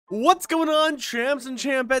What's going on, champs and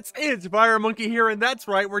champettes? It's Fire Monkey here, and that's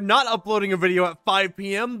right, we're not uploading a video at 5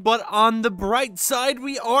 p.m., but on the bright side,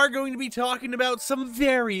 we are going to be talking about some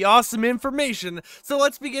very awesome information. So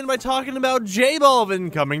let's begin by talking about J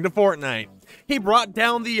Balvin coming to Fortnite. He brought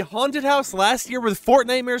down the haunted house last year with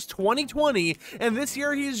Fortnitemares 2020, and this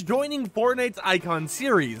year he is joining Fortnite's Icon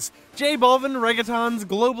Series. J Balvin, Reggaeton's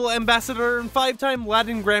global ambassador and 5-time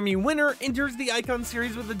Latin Grammy winner, enters the Icon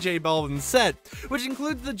Series with the J Balvin set, which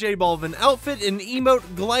includes the J Balvin outfit, an emote,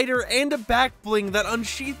 glider, and a back bling that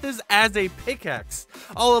unsheathes as a pickaxe.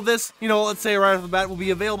 All of this, let's say right off the bat, will be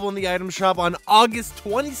available in the item shop on August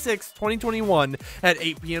 26, 2021 at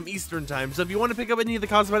 8 p.m. Eastern Time. So if you want to pick up any of the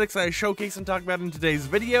cosmetics that I showcase and talk about in today's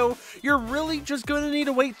video, you're really just going to need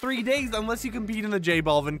to wait 3 days unless you compete in the J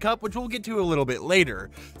Balvin Cup, which we'll get to a little bit later.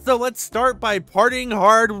 So let's start by partying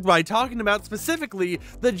hard by talking about specifically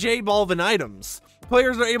the J Balvin items.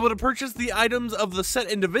 Players are able to purchase the items of the set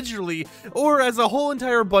individually or as a whole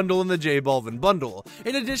entire bundle in the J Balvin bundle.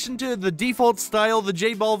 In addition to the default style, the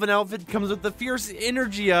J Balvin outfit comes with the Fierce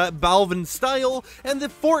Energia Balvin style and the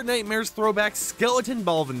Fortnitemares throwback Skeleton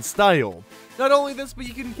Balvin style. Not only this, but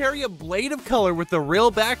you can carry a blade of color with the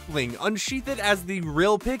real back bling, unsheath it as the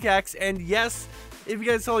real pickaxe, and yes, if you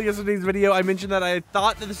guys saw yesterday's video, I mentioned that I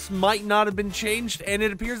thought that this might not have been changed, and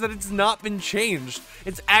it appears that it's not been changed.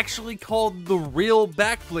 It's actually called the real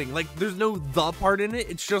back bling. Like, there's no the part in it,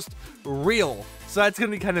 it's just real. So that's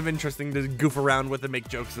going to be kind of interesting to goof around with and make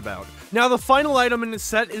jokes about. Now, the final item in this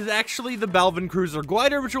set is actually the Balvin Cruiser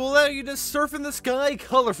Glider, which will allow you to surf in the sky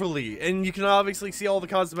colorfully. And you can obviously see all the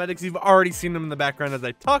cosmetics. You've already seen them in the background as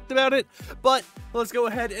I talked about it. But let's go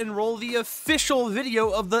ahead and roll the official video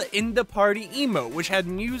of the In the Party emote, which had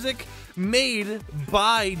music made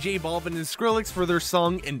by J Balvin and Skrillex for their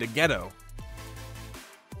song In the Ghetto.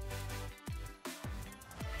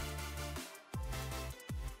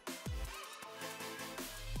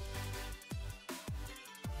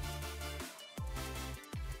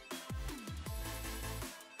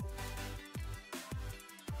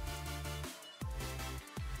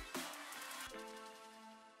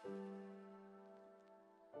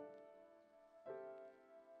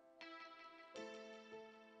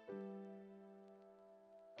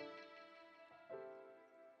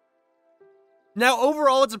 Now,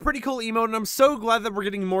 overall, it's a pretty cool emote, and I'm so glad that we're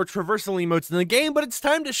getting more traversal emotes in the game, but it's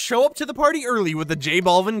time to show up to the party early with the J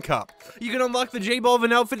Balvin Cup. You can unlock the J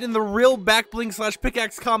Balvin outfit in the real back bling /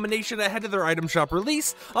 pickaxe combination ahead of their item shop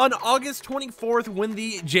release on August 24th when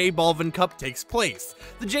the J Balvin Cup takes place.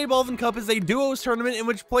 The J Balvin Cup is a duos tournament in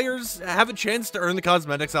which players have a chance to earn the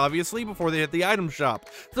cosmetics, obviously, before they hit the item shop.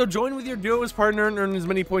 So join with your duos partner and earn as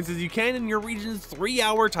many points as you can in your region's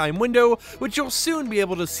 3-hour time window, which you'll soon be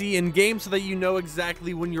able to see in-game so that you know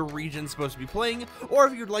exactly when your region's supposed to be playing, or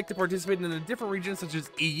if you'd like to participate in a different region such as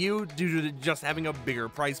EU due to just having a bigger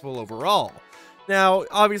prize pool overall. Now,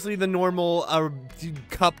 obviously the normal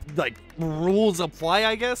cup rules apply,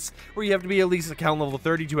 I guess, where you have to be at least account level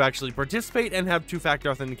 30 to actually participate and have 2-factor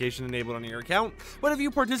authentication enabled on your account. But if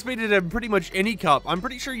you participated in pretty much any cup, I'm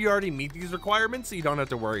pretty sure you already meet these requirements, so you don't have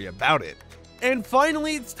to worry about it. And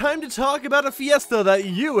finally, it's time to talk about a fiesta that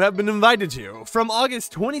you have been invited to. From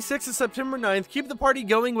August 26th to September 9th, keep the party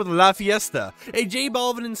going with La Fiesta, a J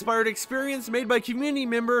Balvin-inspired experience made by community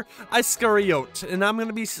member Iscariot. And I'm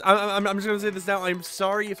just gonna say this now. I'm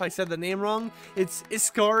sorry if I said the name wrong. It's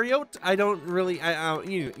Iscariot. I don't really.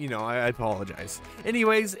 I apologize.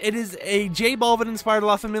 Anyways, it is a J Balvin-inspired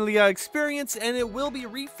La Familia experience, and it will be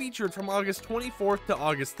refeatured from August 24th to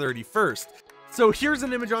August 31st. So here's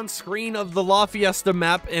an image on screen of the La Fiesta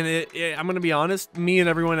map, and I'm gonna be honest, me and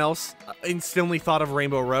everyone else instantly thought of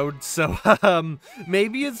Rainbow Road, so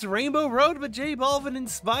maybe it's Rainbow Road, but J Balvin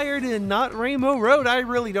inspired and not Rainbow Road. I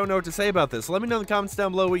really don't know what to say about this. Let me know in the comments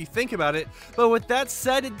down below what you think about it. But with that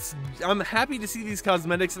said, I'm happy to see these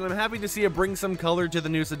cosmetics, and I'm happy to see it bring some color to the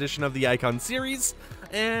newest edition of the Icon Series.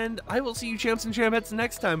 And I will see you champs and champettes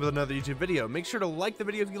next time with another YouTube video. Make sure to like the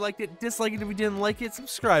video if you liked it, dislike it if you didn't like it,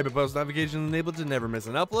 subscribe and post notifications enabled to never miss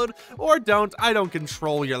an upload, or don't. I don't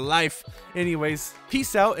control your life. Anyways,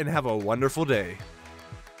 peace out and have a wonderful day.